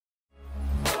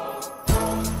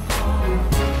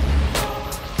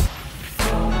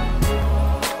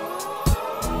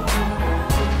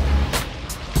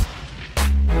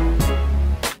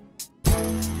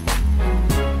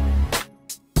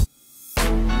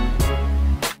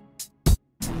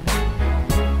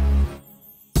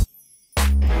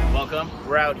welcome.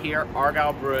 We're out here,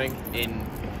 Argyle Brewing in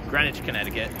Greenwich,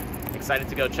 Connecticut. Excited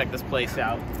to go check this place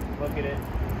out. Look at it.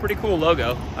 Pretty cool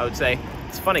logo, I would say.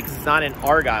 It's funny because it's not in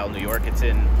Argyle, New York. It's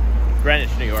in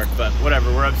Greenwich, New York. But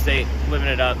whatever, we're upstate, living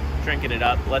it up, drinking it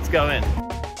up. Let's go in.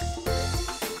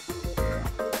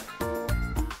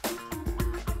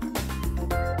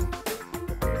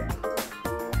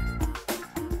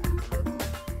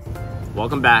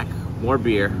 Welcome back. More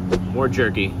beer, more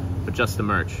jerky, but just the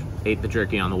merch. Ate the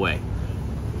jerky on the way.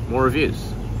 More reviews.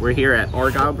 We're here at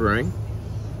Argyle Brewing.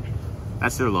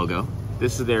 That's their logo.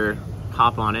 This is their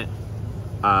Hop on It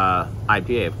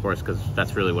IPA, of course, because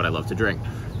that's really what I love to drink.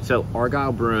 So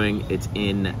Argyle Brewing, it's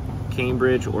in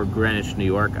Cambridge or Greenwich, New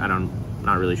York.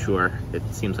 Not really sure. It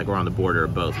seems like we're on the border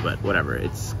of both, but whatever.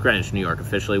 It's Greenwich, New York,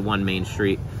 officially. 1 Main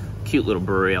Street. Cute little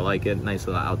brewery. I like it. Nice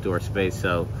little outdoor space.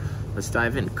 So let's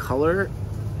dive in. Color,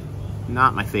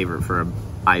 not my favorite for an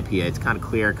IPA. It's kind of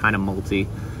clear, kind of malty.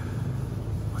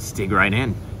 Let's dig right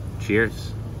in.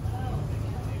 Cheers.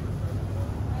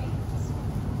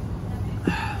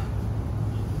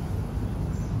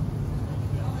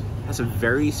 Has a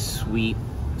very sweet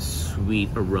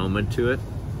aroma to it.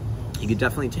 You can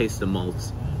definitely taste the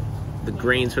malts. The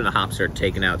grains from the hops are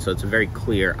taken out, so it's a very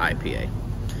clear IPA.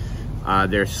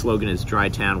 Their slogan is Dry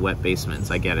Town, Wet Basements.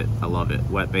 I get it. I love it.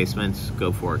 Wet basements,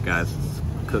 go for it, guys. Let's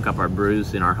cook up our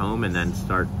brews in our home and then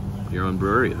start your own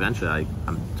brewery eventually.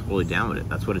 I'm totally down with it.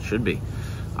 That's what it should be.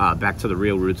 Back to the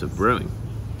real roots of brewing.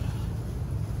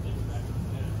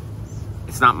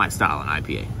 It's not my style, an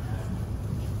IPA.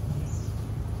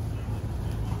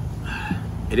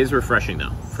 It is refreshing though,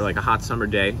 for like a hot summer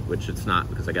day, which it's not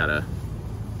because I got a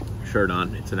shirt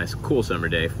on. It's a nice cool summer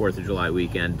day, 4th of July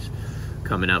weekend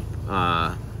coming up.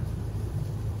 I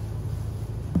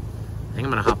think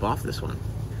I'm gonna hop off this one.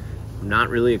 I'm not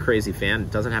really a crazy fan.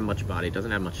 It doesn't have much body, it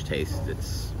doesn't have much taste.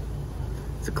 It's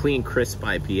a clean, crisp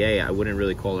IPA. I wouldn't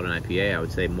really call it an IPA. I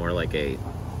would say more like a,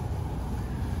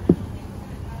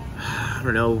 I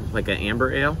don't know, like an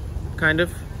amber ale, kind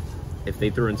of. If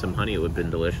they threw in some honey, it would have been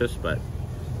delicious, but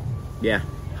yeah,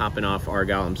 hopping off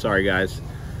Argyle. I'm sorry, guys.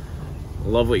 I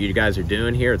love what you guys are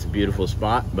doing here. It's a beautiful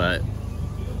spot, but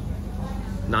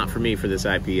not for me for this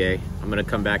IPA. I'm gonna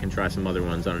come back and try some other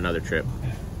ones on another trip.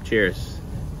 Cheers.